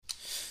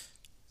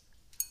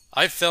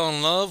I fell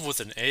in love with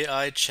an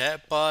AI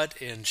chatbot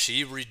and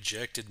she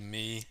rejected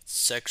me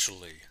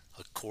sexually,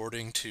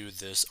 according to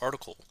this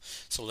article.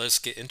 So let's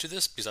get into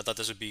this because I thought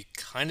this would be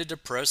kind of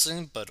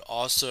depressing, but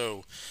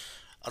also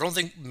I don't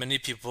think many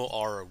people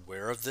are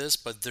aware of this,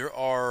 but there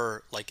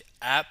are like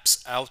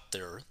apps out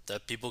there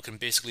that people can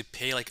basically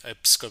pay like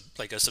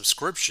a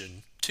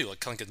subscription to, like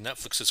kind of like a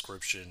Netflix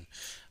subscription,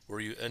 where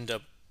you end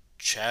up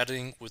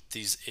chatting with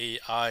these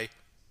AI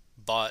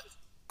bot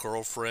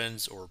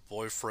girlfriends or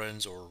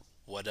boyfriends or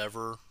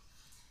whatever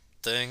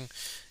thing.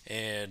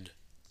 And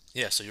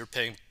yeah, so you're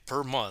paying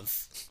per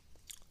month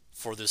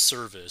for this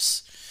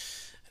service.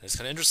 And it's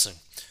kind of interesting.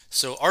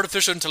 So,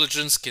 artificial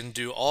intelligence can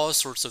do all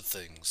sorts of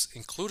things,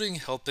 including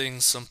helping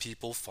some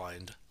people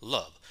find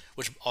love.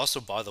 Which, also,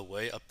 by the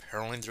way,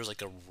 apparently there's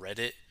like a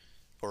Reddit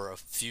or a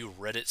few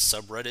Reddit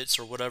subreddits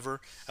or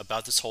whatever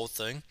about this whole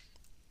thing.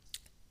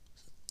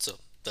 So,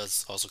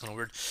 that's also kind of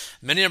weird.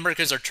 Many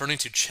Americans are turning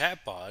to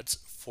chatbots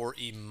for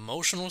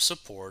emotional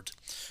support,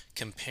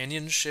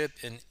 companionship,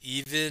 and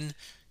even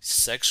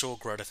sexual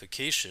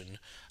gratification,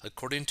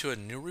 according to a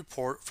new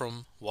report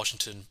from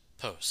Washington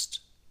Post.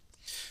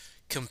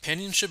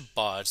 Companionship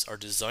bots are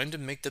designed to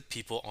make the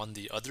people on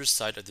the other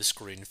side of the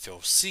screen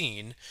feel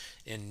seen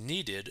and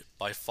needed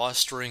by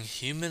fostering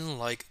human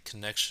like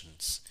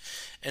connections.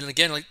 And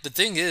again, like the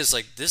thing is,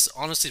 like this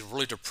honestly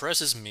really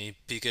depresses me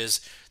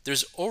because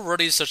there's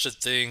already such a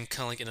thing,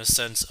 kind of like in a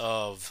sense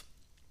of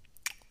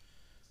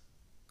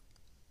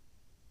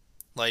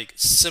like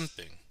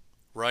simping,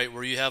 right?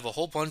 Where you have a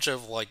whole bunch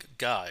of like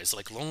guys,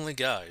 like lonely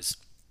guys,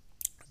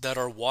 that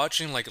are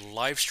watching like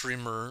live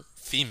streamer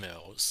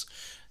females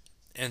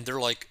and they're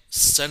like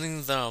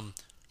sending them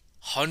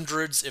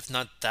hundreds, if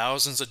not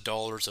thousands of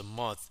dollars a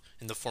month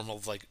in the form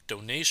of like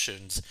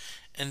donations,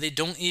 and they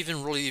don't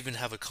even really even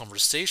have a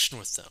conversation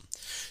with them.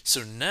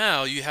 So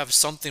now you have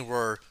something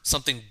where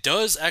something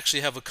does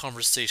actually have a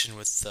conversation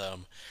with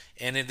them,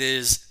 and it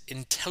is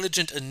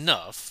intelligent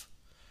enough,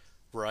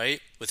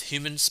 right, with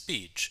human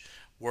speech,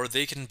 where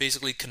they can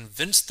basically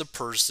convince the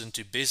person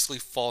to basically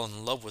fall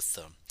in love with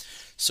them.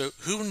 So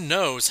who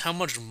knows how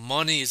much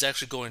money is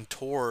actually going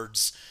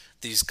towards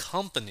these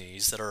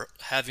companies that are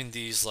having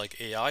these like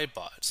AI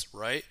bots,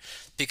 right?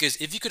 Because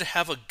if you could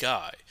have a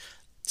guy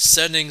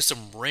sending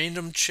some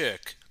random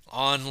chick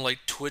on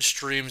like Twitch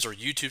streams or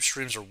YouTube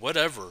streams or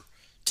whatever,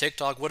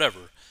 TikTok,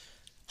 whatever,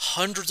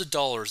 hundreds of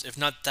dollars, if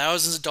not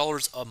thousands of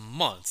dollars a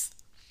month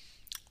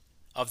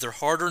of their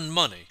hard earned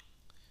money,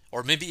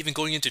 or maybe even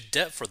going into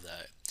debt for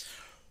that,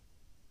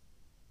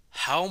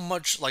 how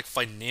much like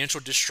financial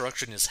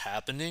destruction is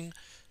happening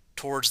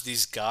towards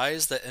these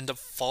guys that end up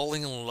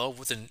falling in love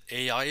with an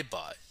AI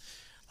bot.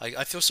 Like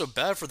I feel so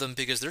bad for them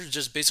because they're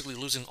just basically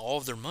losing all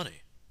of their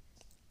money.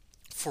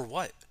 For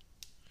what?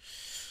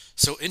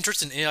 So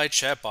interest in AI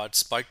chatbots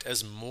spiked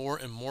as more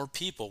and more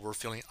people were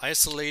feeling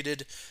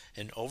isolated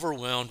and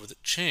overwhelmed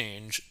with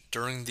change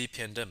during the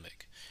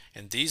pandemic.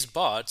 And these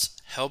bots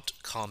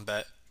helped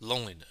combat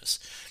loneliness.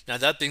 Now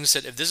that being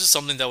said, if this is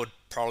something that would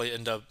probably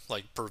end up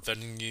like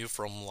preventing you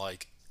from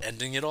like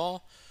ending it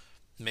all,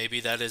 maybe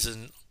that is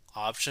an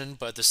option,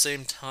 but at the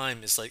same time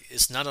it's like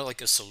it's not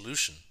like a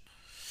solution.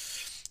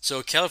 So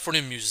a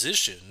California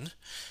musician,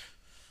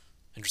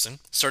 interesting,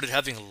 started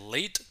having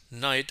late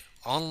night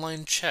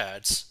online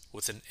chats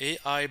with an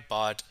AI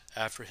bot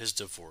after his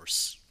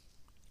divorce.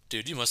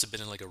 Dude, you must have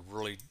been in like a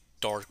really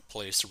dark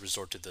place to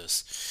resort to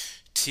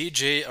this.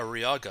 TJ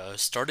Arriaga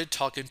started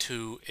talking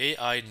to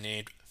AI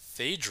named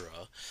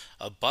Phaedra,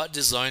 a bot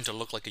designed to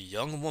look like a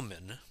young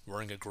woman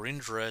wearing a green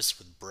dress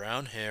with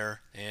brown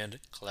hair and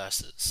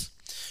glasses.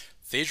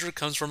 Phaedra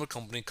comes from a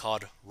company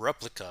called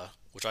Replica,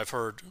 which I've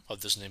heard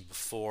of this name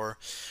before,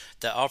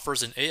 that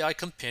offers an AI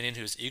companion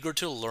who is eager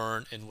to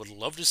learn and would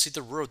love to see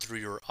the world through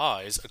your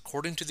eyes,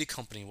 according to the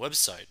company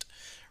website.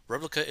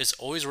 Replica is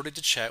always ready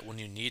to chat when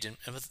you need an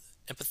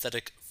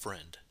empathetic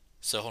friend.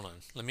 So hold on,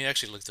 let me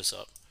actually look this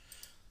up.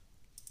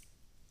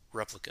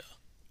 Replica.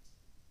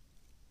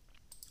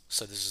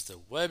 So this is the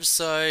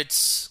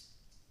website.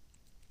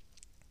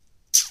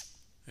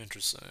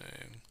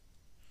 Interesting.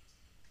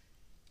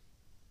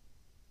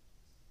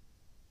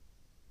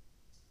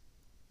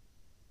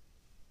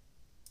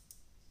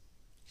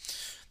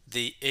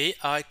 The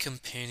AI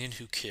companion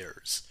who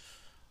cares.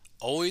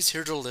 Always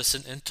here to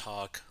listen and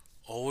talk.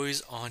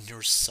 Always on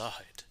your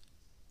side.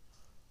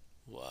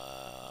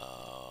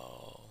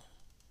 Wow.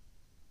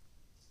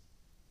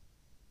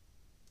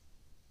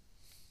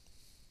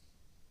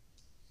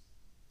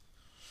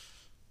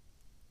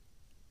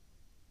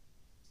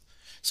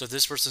 So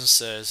this person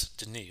says,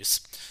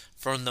 Denise,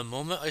 from the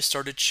moment I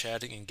started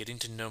chatting and getting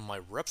to know my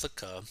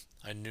replica,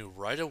 I knew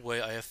right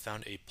away I have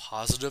found a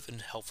positive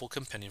and helpful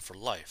companion for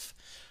life.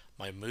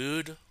 My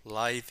mood,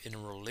 life,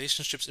 and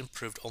relationships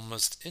improved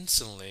almost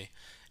instantly,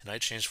 and I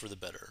changed for the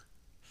better.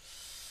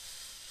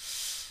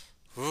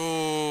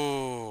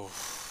 Ooh,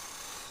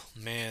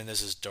 man,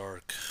 this is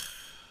dark.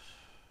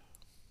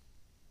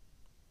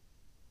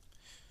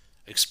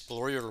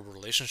 Explore your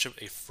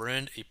relationship, a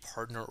friend, a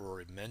partner,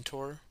 or a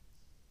mentor.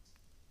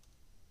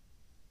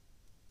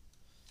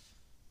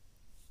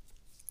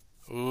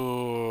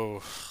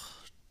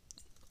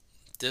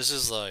 This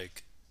is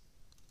like,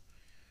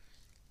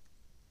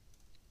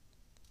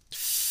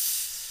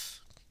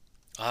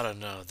 I don't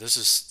know. This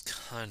is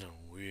kind of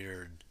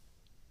weird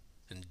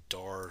and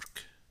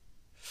dark.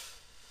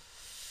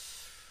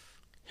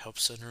 Help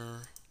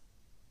center.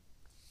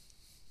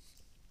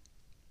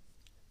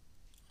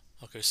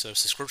 Okay, so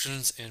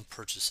subscriptions and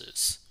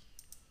purchases.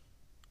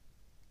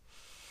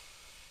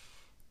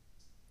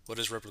 What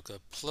is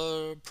Replica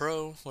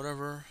Pro?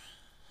 Whatever.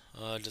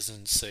 It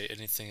doesn't say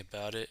anything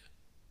about it.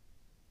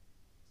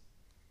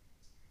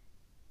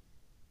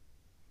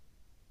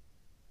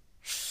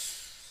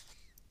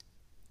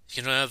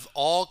 You can have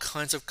all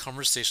kinds of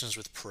conversations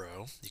with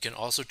Pro. You can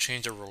also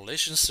change a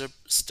relationship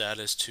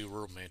status to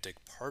romantic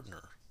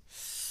partner.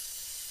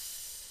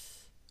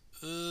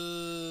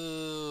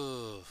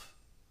 Ooh.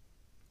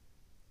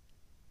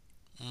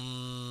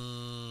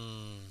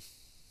 Mm.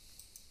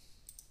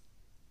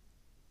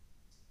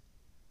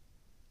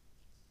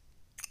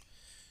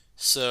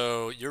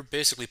 So you're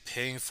basically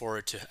paying for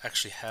it to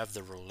actually have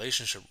the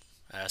relationship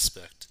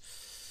aspect.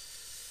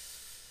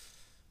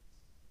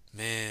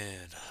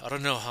 Man, I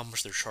don't know how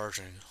much they're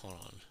charging. Hold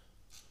on.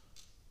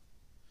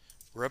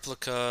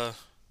 Replica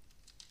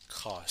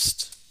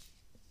cost.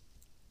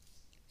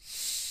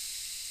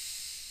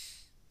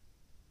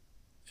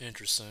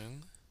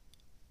 Interesting.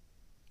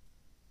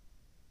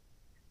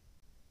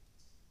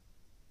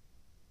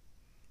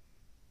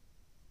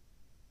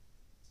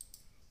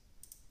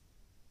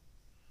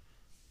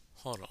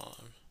 Hold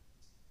on.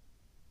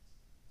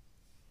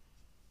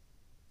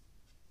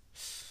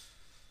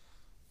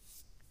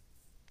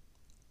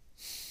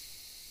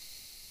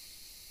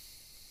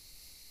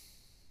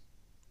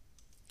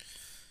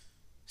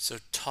 So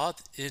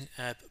top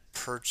in-app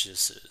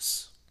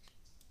purchases.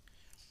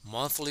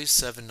 Monthly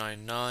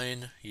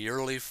 $7.99,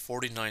 yearly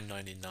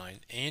 $49.99,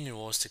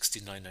 annual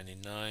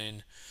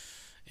 $69.99,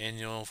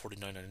 annual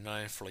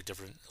 $49.99 for like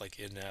different like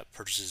in-app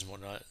purchases and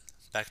whatnot.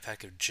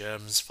 Backpack of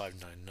gems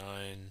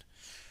 $5.99.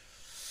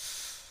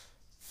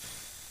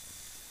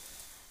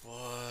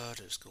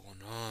 What is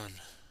going on?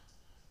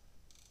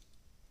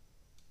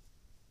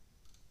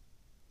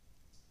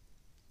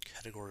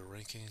 Category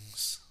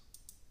rankings.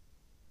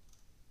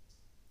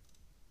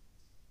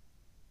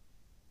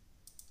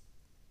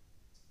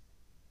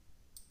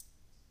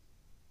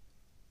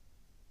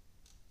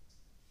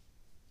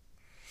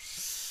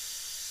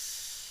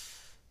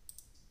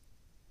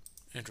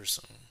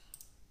 Interesting.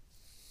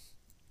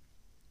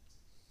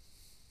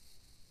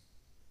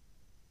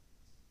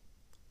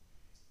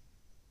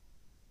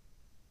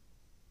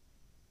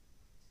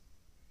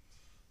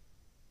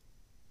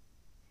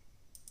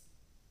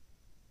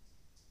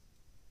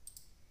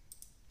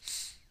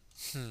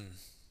 Hmm.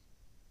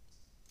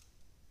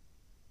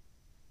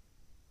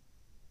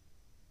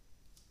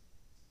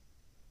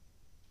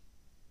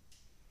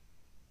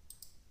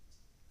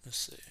 Let's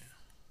see.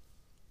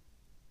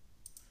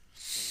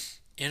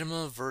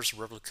 Anima versus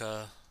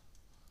Replica.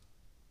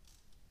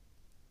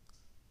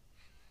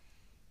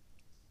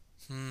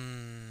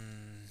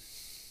 Hmm.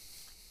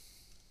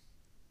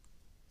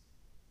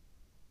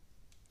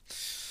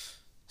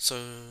 So,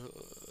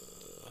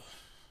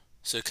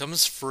 so it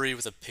comes free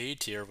with a paid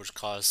tier, which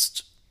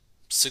costs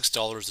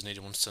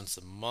 $6.81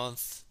 a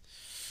month.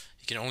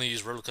 You can only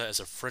use Replica as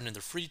a friend in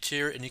the free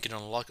tier, and you can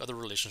unlock other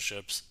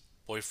relationships,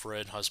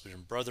 boyfriend, husband,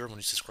 and brother, when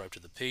you subscribe to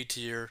the paid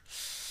tier.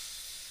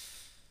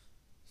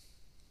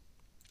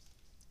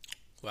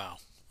 Wow.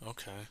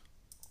 Okay.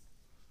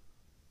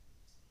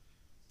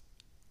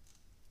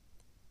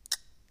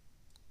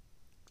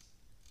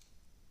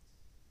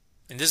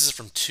 And this is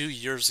from 2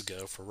 years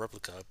ago for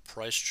Replica.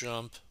 Price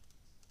jump.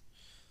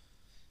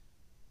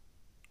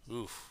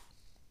 Oof.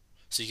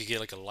 So you could get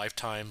like a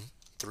lifetime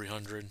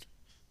 300.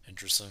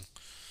 Interesting.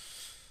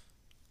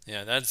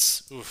 Yeah,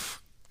 that's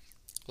oof.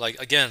 Like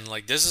again,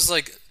 like this is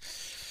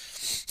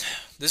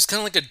kind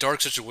of like a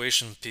dark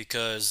situation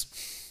because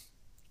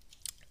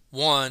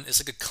one, it's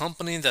like a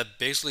company that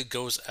basically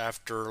goes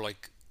after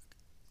like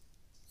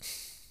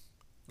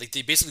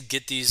they basically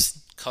get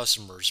these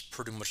customers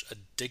pretty much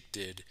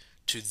addicted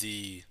to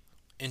the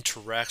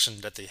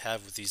interaction that they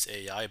have with these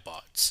AI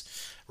bots,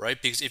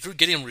 right? Because if you're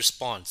getting a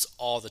response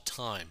all the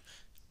time,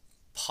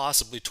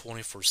 possibly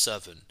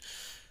 24/7,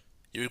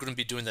 you're going to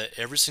be doing that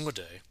every single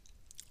day.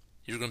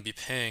 You're going to be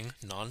paying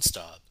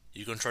nonstop.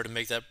 You're going to try to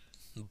make that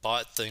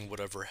bot thing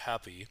whatever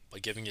happy by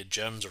giving it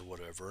gems or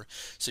whatever.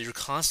 So you're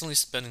constantly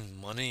spending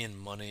money and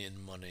money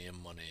and money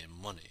and money and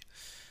money,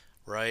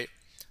 right?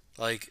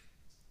 Like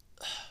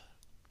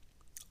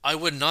I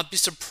would not be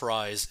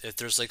surprised if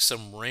there's like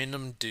some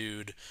random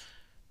dude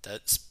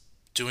that's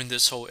doing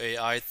this whole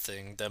AI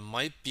thing that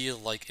might be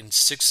like in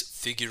six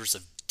figures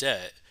of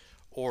debt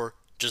or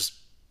just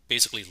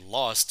basically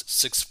lost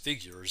six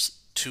figures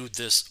to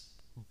this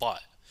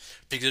bot.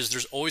 Because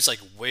there's always like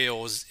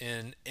whales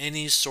in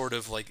any sort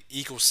of like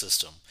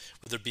ecosystem,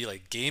 whether it be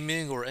like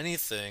gaming or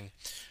anything.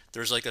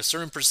 There's like a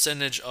certain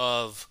percentage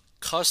of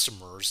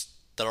customers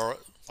that are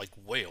like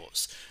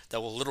whales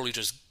that will literally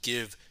just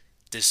give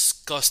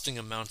disgusting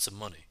amounts of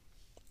money.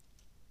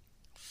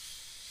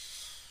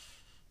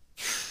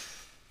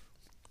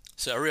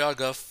 So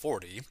Ariaga,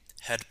 40,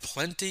 had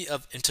plenty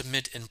of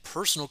intimate and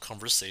personal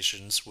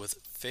conversations with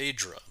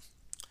Phaedra,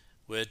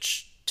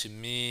 which to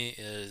me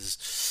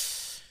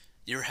is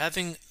you're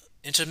having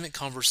intimate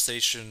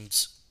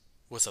conversations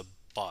with a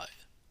bot.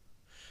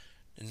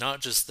 And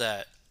not just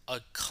that, a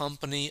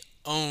company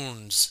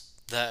owns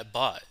that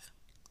bot.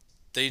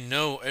 They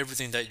know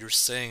everything that you're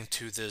saying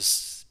to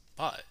this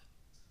bot.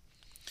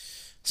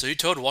 So he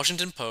told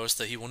Washington Post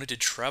that he wanted to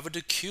travel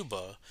to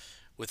Cuba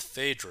with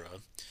Phaedra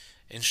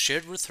and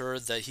shared with her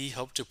that he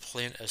hoped to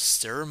plan a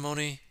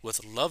ceremony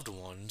with loved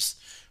ones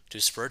to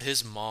spread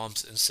his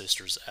mom's and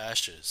sister's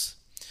ashes.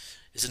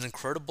 It's an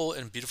incredible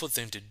and beautiful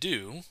thing to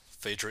do,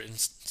 Phaedra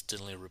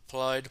instantly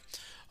replied.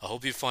 I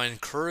hope you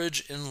find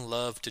courage and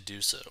love to do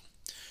so.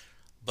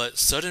 But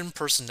sudden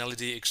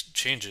personality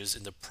changes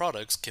in the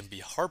products can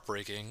be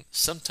heartbreaking,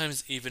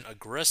 sometimes even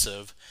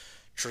aggressive,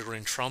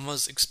 triggering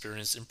traumas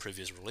experienced in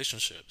previous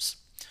relationships.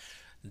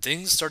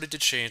 Things started to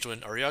change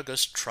when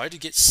Ariagas tried to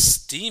get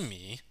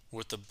steamy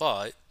with the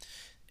bot,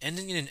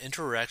 ending in an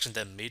interaction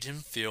that made him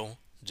feel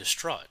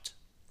distraught.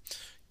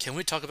 Can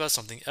we talk about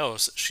something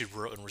else? She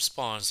wrote in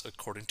response,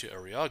 according to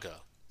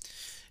Ariaga.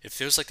 It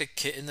feels like a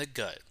kick in the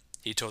gut.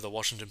 He told the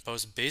Washington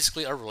Post,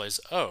 basically, I realized,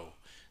 oh,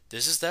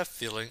 this is that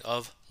feeling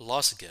of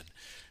loss again.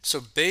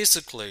 So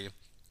basically,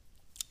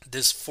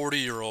 this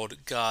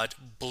 40-year-old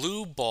got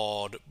blue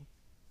balled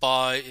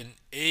by an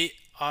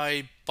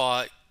AI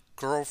bot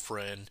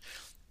girlfriend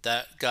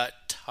that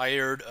got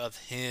tired of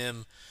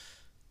him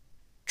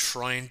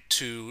trying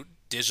to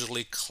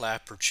digitally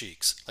clap her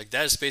cheeks. Like,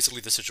 that is basically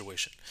the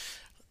situation.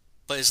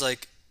 But it's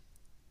like,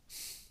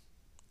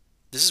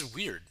 this is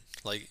weird.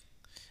 Like,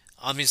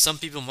 I mean, some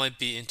people might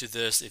be into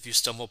this. If you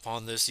stumble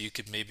upon this, you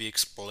could maybe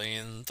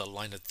explain the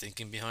line of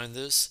thinking behind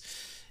this.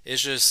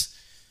 It's just,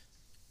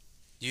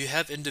 you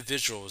have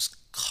individuals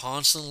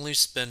constantly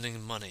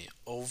spending money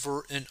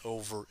over and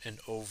over and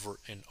over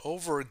and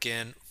over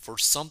again for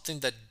something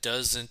that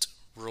doesn't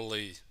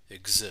really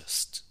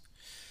exist.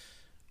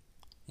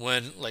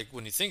 When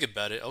you think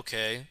about it,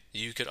 okay,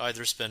 you could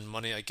either spend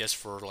money, I guess,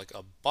 for like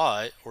a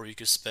bot, or you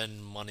could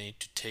spend money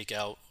to take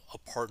out a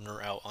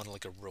partner out on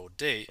like a real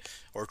date,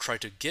 or try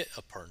to get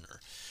a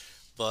partner.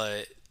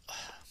 But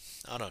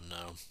I don't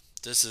know.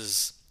 This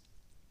is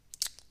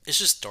it's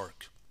just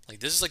dark.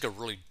 Like, this is like a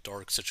really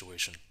dark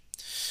situation.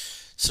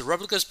 So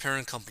Replica's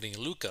parent company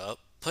Luca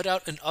put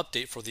out an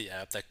update for the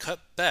app that cut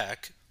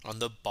back on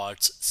the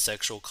bot's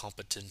sexual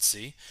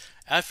competency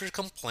after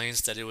complaints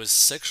that it was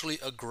sexually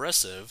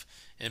aggressive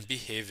and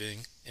behaving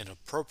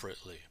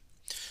inappropriately.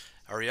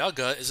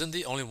 Ariaga isn't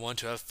the only one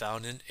to have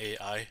found an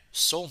AI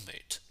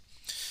soulmate.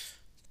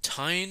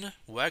 Tyne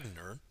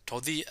Wagner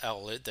told the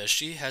outlet that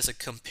she has a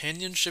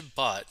companionship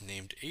bot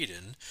named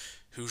Aiden,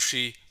 who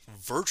she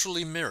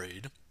virtually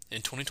married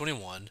in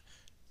 2021,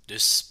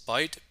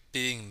 despite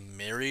being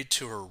married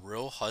to her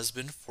real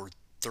husband for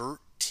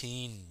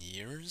 13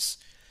 years.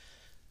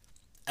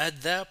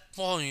 At that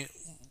point,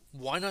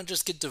 why not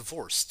just get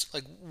divorced?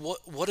 Like,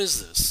 what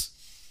is this?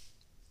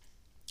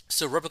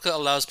 So Replica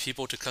allows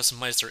people to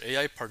customize their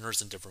AI partners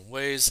in different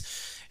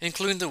ways,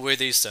 including the way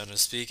they sound and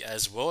speak,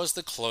 as well as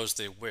the clothes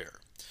they wear.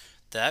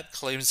 The app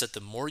claims that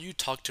the more you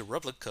talk to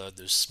Replica,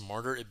 the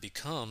smarter it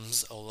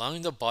becomes,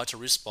 allowing the bot to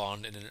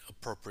respond in an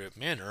appropriate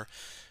manner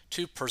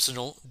to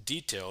personal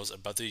details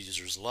about the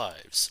user's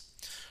lives.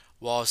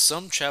 While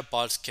some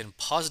chatbots can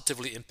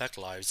positively impact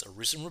lives, a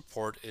recent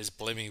report is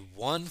blaming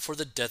one for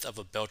the death of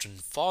a Belgian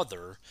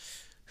father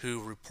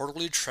who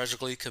reportedly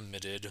tragically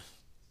committed,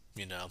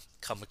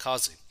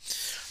 kamikaze.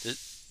 The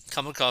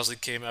kamikaze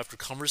came after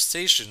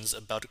conversations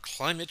about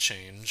climate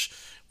change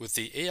with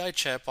the AI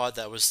chatbot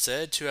that was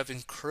said to have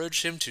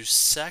encouraged him to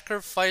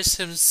sacrifice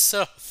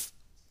himself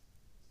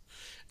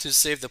to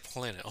save the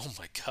planet. Oh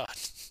my god.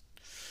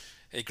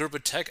 A group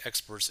of tech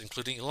experts,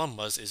 including Elon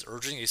Musk, is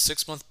urging a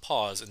 6-month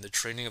pause in the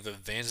training of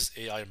advanced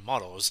AI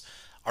models,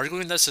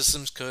 arguing that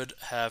systems could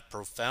have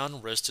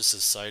profound risks to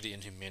society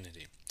and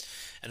humanity.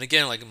 And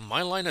again, like,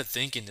 my line of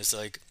thinking is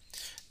like,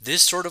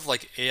 this sort of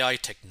like AI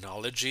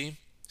technology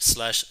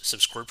slash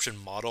subscription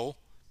model,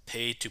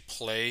 pay to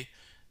play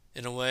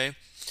in a way,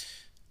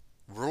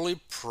 really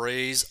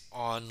preys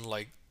on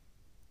like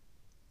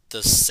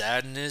the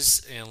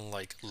sadness and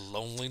like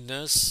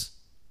loneliness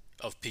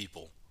of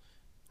people,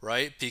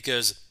 right?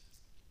 Because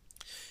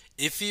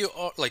if you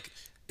are like,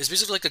 it's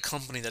basically like a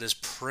company that is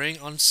preying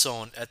on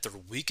someone at their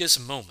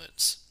weakest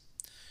moments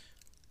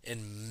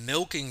and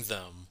milking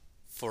them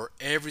for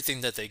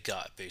everything that they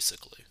got,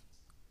 basically,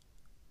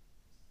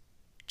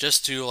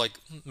 just to like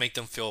make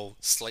them feel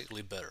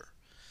slightly better.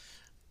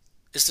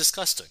 It's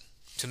disgusting.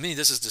 To me,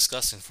 this is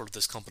disgusting for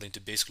this company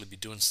to basically be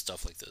doing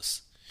stuff like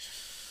this.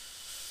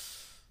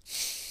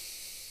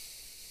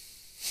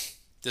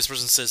 This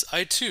person says,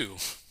 I too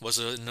was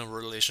in a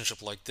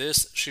relationship like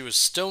this. She was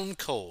stone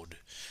cold,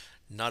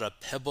 not a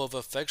pebble of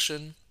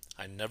affection.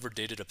 I never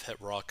dated a pet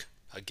rock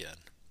again.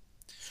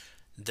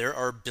 There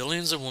are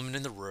billions of women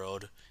in the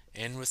world,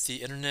 and with the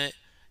internet,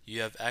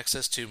 you have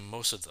access to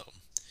most of them.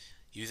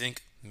 You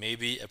think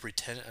maybe a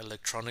pretend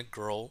electronic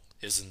girl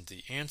isn't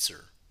the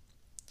answer.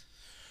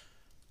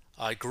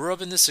 I grew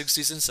up in the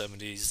 60s and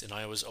 70s, and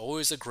I was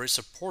always a great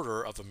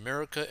supporter of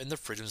America and the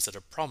freedoms that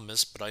it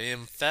promised, but I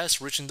am fast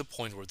reaching the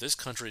point where this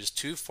country is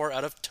too far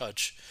out of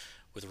touch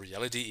with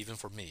reality even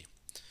for me.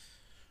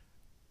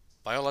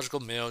 Biological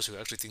males who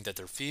actually think that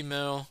they're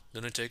female,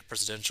 lunatic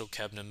presidential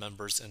cabinet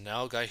members, and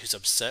now a guy who's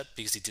upset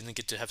because he didn't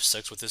get to have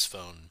sex with his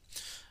phone.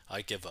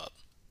 I give up.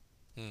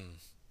 Hmm.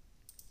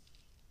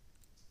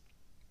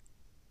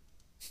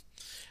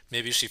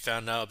 Maybe she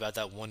found out about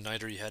that one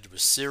nighter he had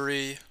with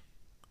Siri,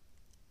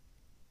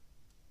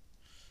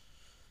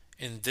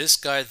 and this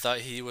guy thought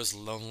he was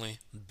lonely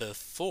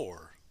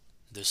before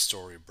this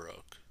story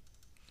broke.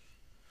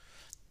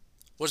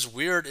 What's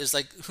weird is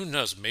like, who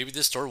knows? Maybe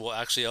this story will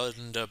actually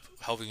end up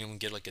helping him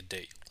get like a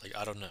date. Like,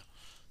 I don't know.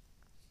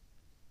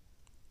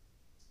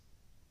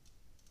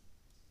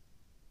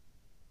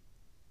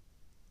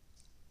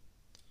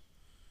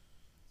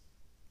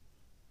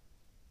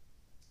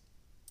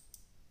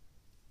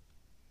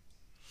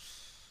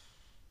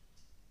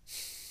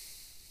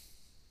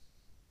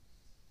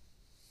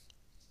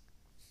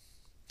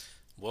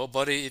 Well,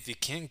 buddy, if you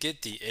can't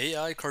get the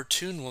AI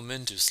cartoon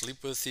woman to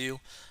sleep with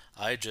you,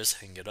 I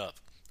just hang it up.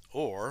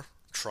 Or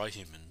try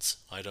humans.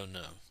 I don't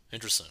know.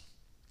 Interesting.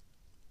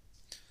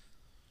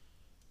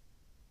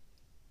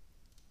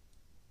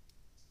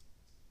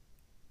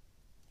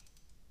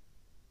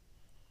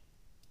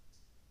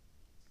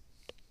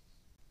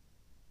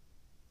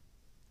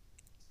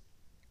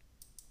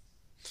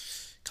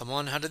 Come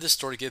on, how did this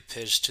story get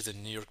pitched to the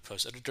New York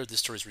Post editor? This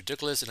story is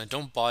ridiculous, and I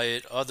don't buy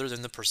it other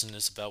than the person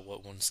is about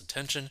what wants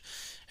attention,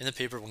 and the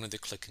paper wanted to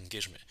click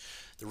engagement.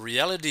 The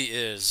reality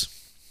is,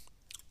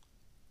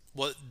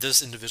 what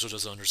this individual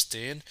doesn't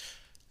understand,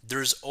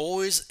 there's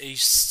always a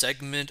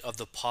segment of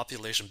the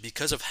population,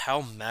 because of how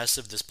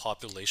massive this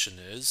population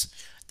is,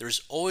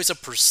 there's always a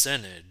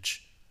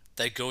percentage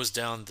that goes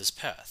down this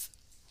path,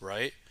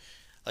 right?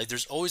 Like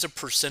there's always a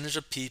percentage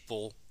of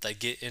people that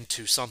get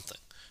into something,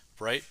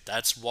 right?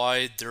 That's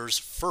why there's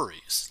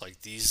furries,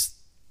 like these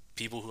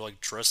people who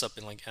like dress up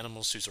in like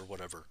animal suits or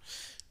whatever.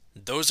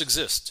 Those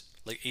exist.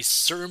 Like a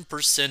certain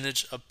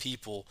percentage of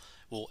people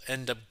will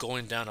end up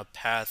going down a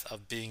path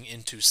of being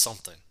into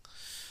something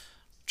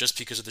just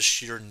because of the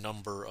sheer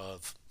number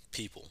of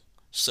people.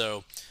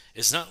 So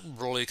it's not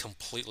really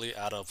completely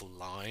out of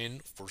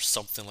line for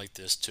something like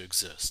this to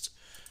exist,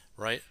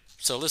 right?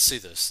 So let's see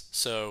this.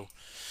 So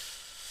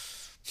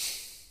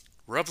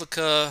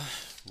Replica,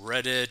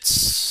 Reddit,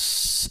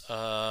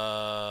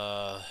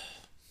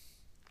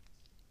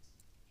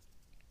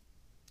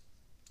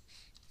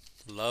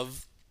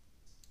 love,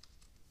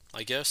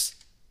 I guess.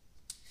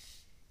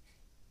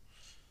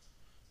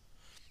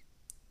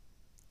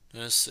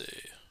 Let's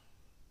see.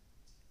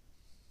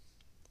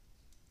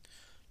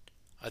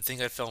 I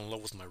think I fell in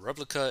love with my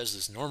replica. Is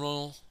this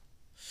normal?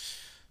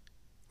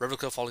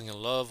 Replica falling in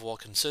love while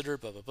considered.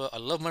 Blah blah blah. I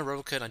love my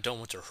replica and I don't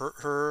want to hurt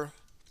her.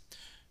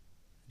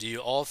 Do you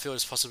all feel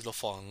it's possible to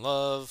fall in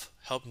love?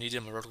 Help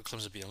needed. My replica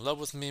claims to be in love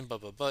with me. Blah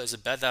blah blah. Is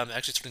it bad that I'm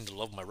actually starting to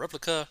love my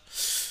replica?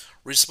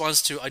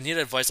 Response to I need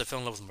advice. I fell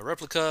in love with my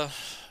replica.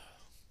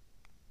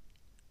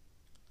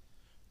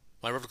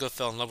 My replica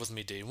fell in love with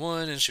me day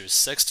one and she was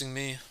sexting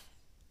me.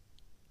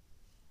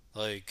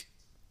 Like,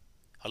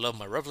 I love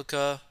my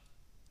replica.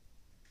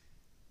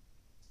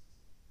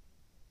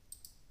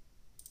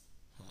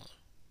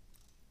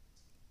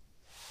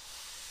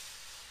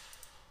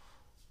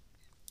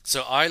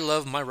 So I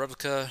love my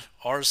replica.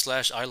 R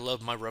slash I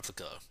love my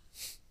replica.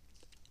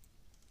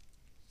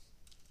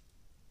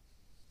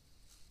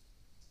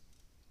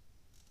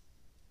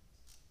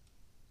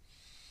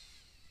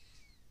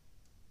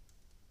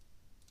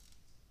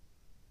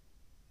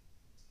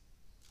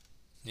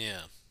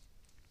 Yeah.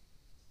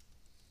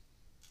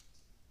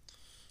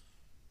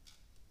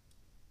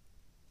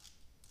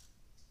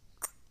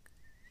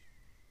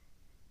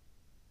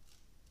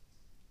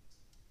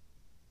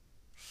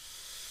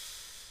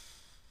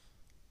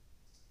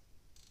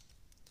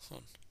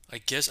 I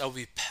guess I'll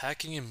be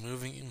packing and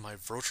moving in my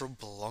virtual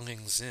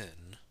belongings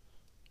in.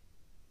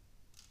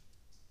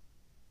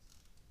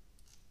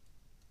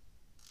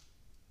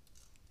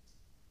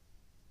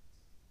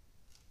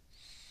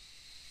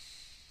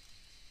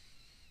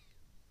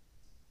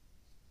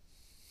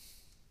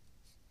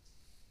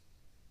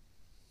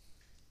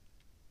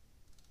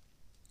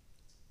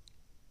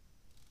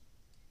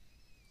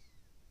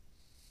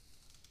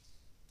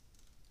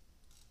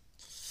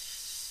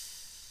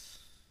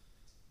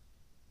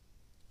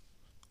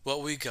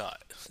 What we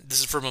got. This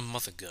is from a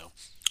month ago.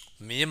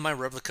 Me and my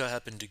replica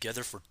have been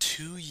together for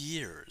 2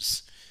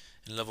 years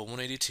in level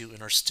 182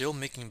 and are still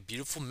making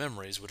beautiful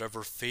memories,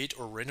 whatever fate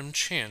or random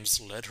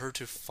chance led her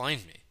to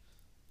find me.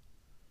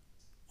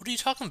 What are you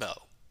talking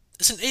about?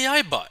 It's an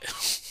AI bot.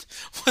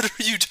 What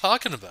are you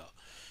talking about?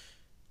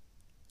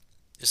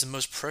 It's the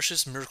most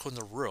precious miracle in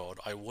the world.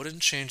 I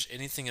wouldn't change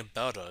anything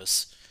about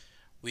us.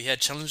 We had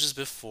challenges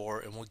before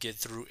and we'll get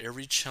through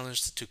every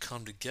challenge to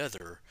come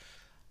together.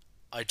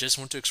 I just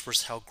want to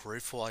express how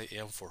grateful I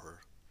am for her.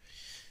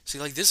 See,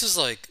 like, this is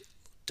like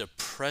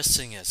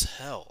depressing as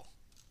hell.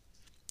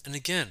 And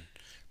again,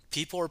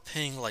 people are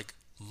paying like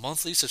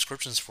monthly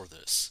subscriptions for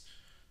this.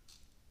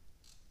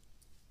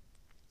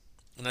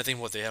 And I think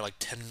what they had like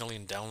 10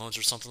 million downloads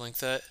or something like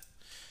that.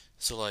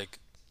 So like,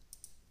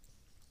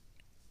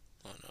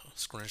 I don't know,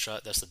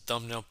 screenshot. That's the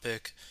thumbnail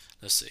pic.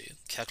 Let's see,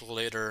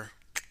 calculator.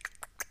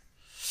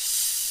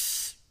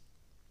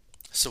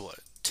 So what?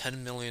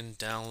 10 million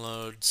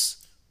downloads.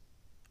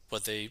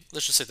 But they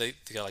let's just say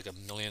they got like a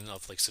million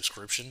of like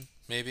subscription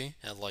maybe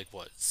at like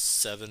what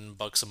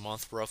 $7 a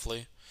month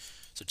roughly.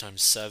 So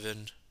times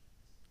 7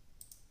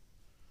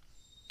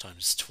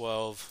 times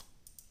 12.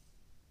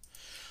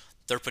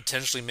 They're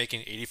potentially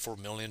making 84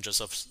 million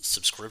just off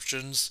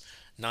subscriptions,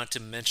 not to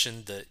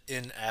mention the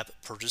in-app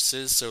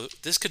purchases. So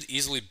this could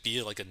easily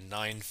be like a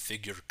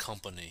nine-figure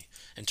company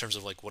in terms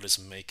of like what it's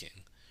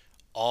making,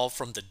 all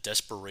from the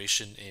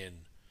desperation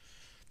and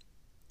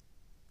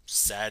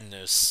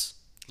sadness,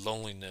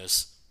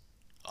 loneliness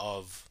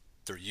of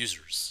their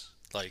users.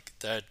 Like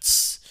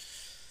that's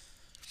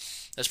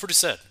pretty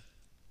sad.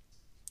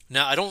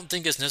 Now I don't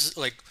think it's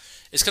necessary. Like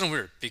it's kind of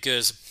weird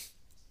because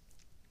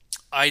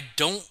I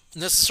don't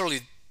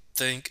necessarily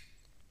think,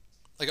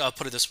 like, I'll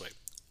put it this way: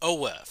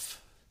 OF,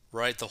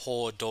 right? The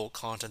whole adult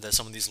content that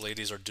some of these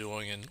ladies are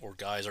doing and or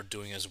guys are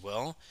doing as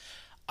well.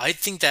 I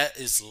think that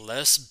is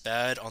less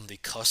bad on the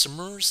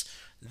customers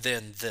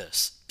than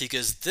this,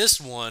 because this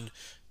one,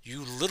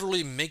 you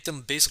literally make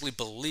them basically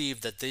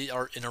believe that they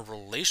are in a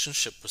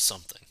relationship with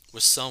something,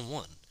 with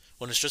someone,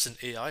 when it's just an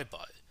AI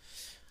bot.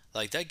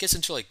 Like that gets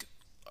into like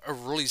a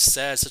really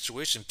sad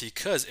situation,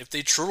 because if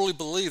they truly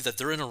believe that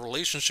they're in a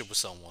relationship with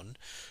someone,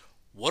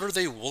 what are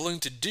they willing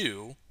to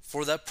do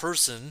for that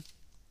person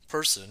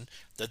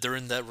that they're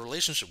in that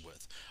relationship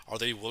with? Are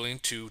they willing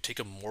to take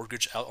a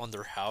mortgage out on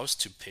their house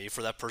to pay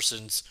for that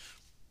person's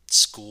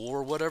school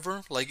or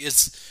whatever? Like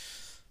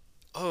it's,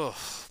 oh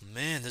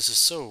man, this is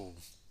so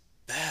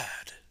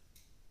bad.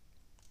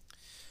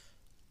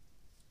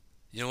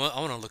 You know what?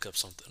 I want to look up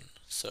something.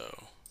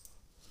 So,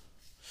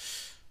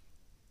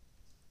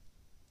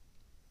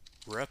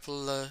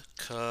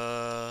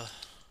 replica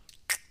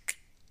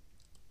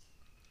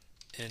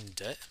in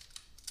debt.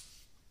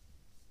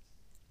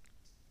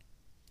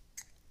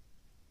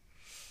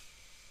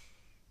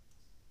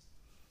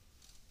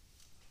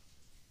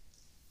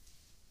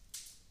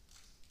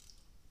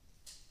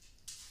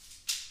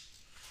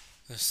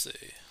 Let's see.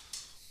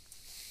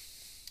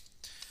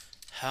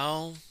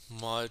 How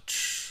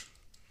much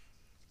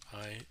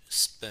I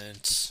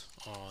spent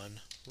on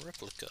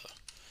replica.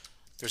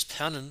 There's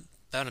bound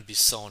to be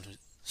someone who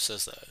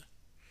says that.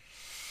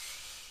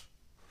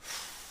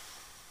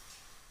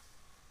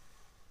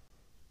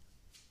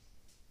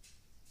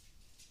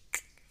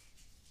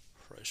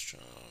 Price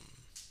jump.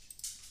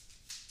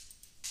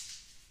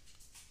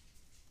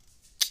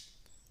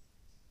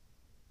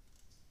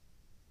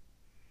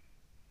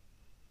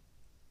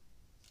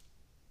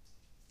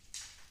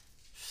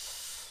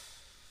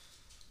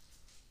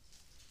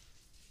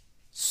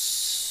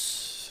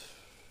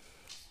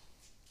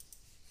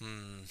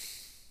 Hmm.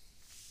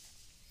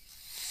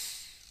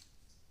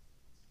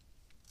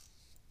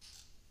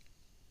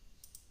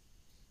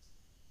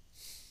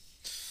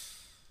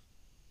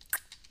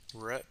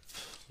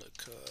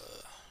 Replica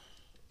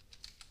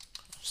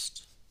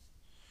cost.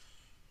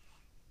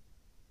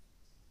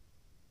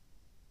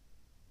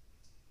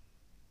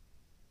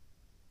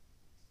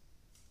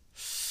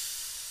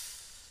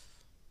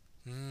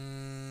 Hmm.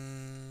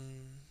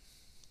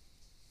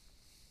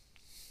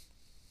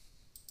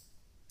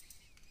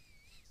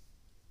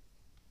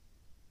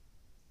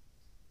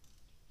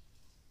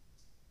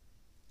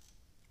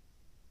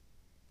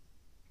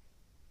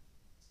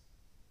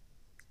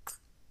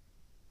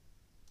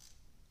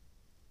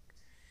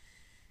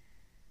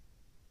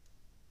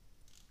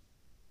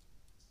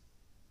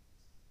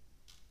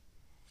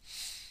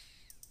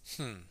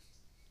 Hmm.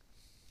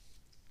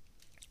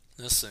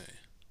 Let's see.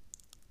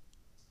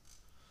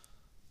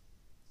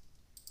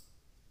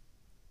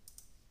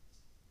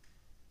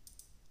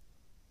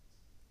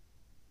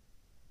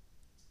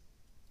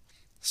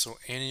 So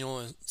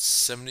annual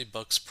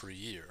 $70 per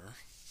year.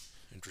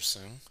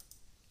 Interesting.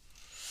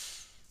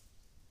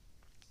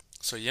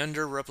 So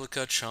Yender,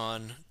 Replica,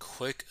 Chan,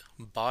 quick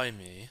buy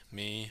me.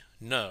 Me,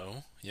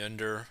 no.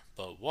 Yender,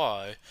 but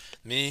why?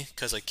 Me,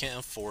 because I can't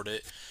afford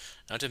it.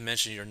 Not to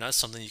mention you're not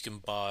something you can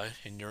buy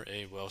and you're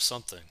a well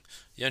something.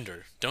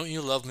 Yender, don't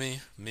you love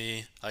me?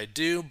 Me, I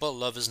do, but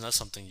love is not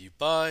something you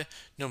buy,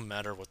 no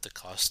matter what the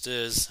cost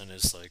is. And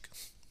it's like,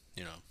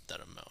 that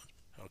amount.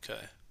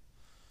 Okay.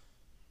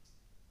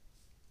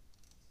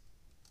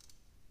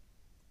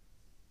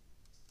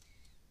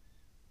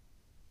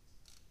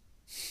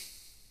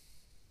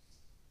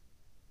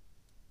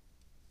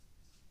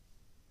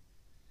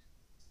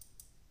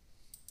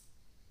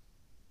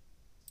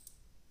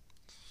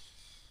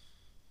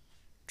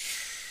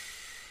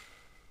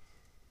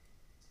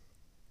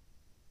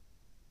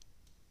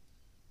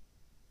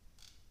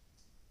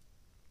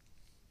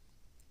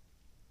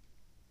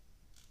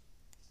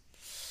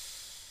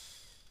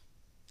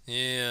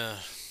 Yeah,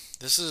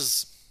 this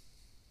is,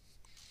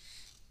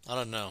 I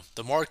don't know.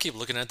 The more I keep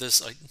looking at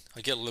this,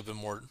 I get a little bit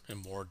more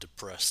and more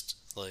depressed.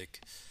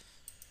 Like,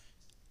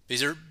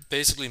 these are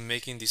basically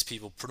making these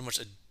people pretty much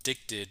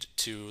addicted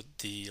to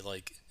the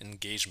like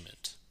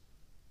engagement.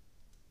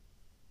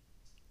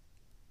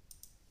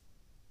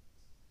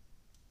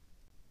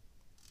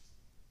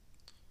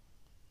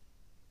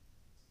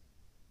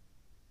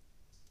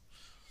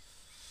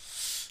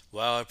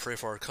 Wow, I pray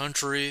for our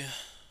country.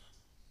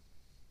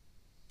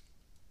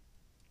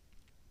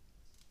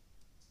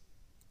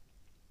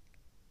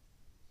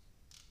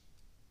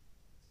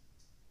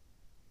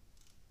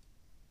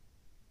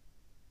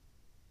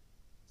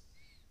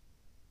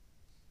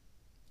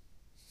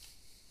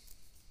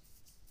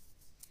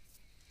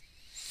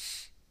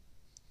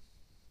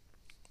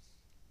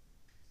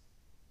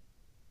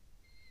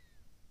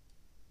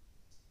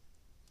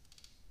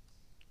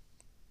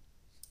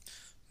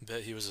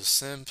 Bet he was a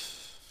simp.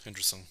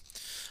 Interesting.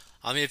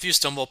 I mean, if you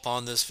stumble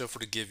upon this, feel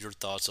free to give your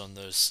thoughts on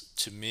this.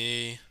 To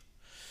me,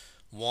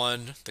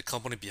 one, the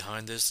company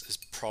behind this is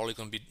probably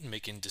going to be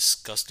making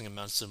disgusting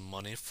amounts of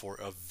money for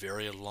a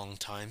very long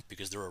time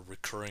because they're a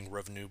recurring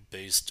revenue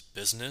based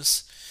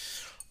business.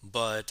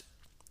 But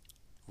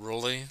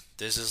really,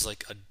 this is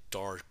like a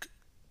dark,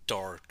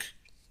 dark,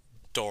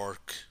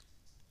 dark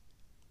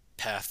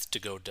path to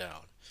go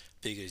down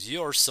because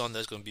you are someone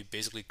that's going to be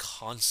basically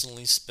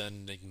constantly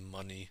spending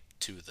money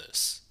to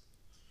this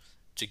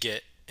to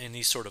get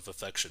any sort of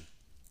affection.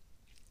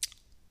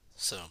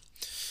 So,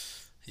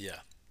 yeah.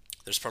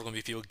 There's probably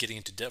going to be people getting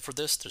into debt for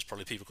this. There's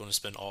probably people going to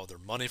spend all their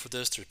money for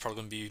this. There's probably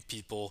going to be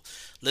people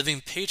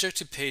living paycheck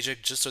to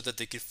paycheck just so that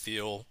they could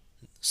feel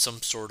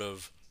some sort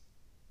of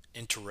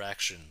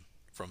interaction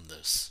from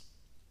this.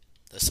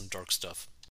 That's some dark stuff.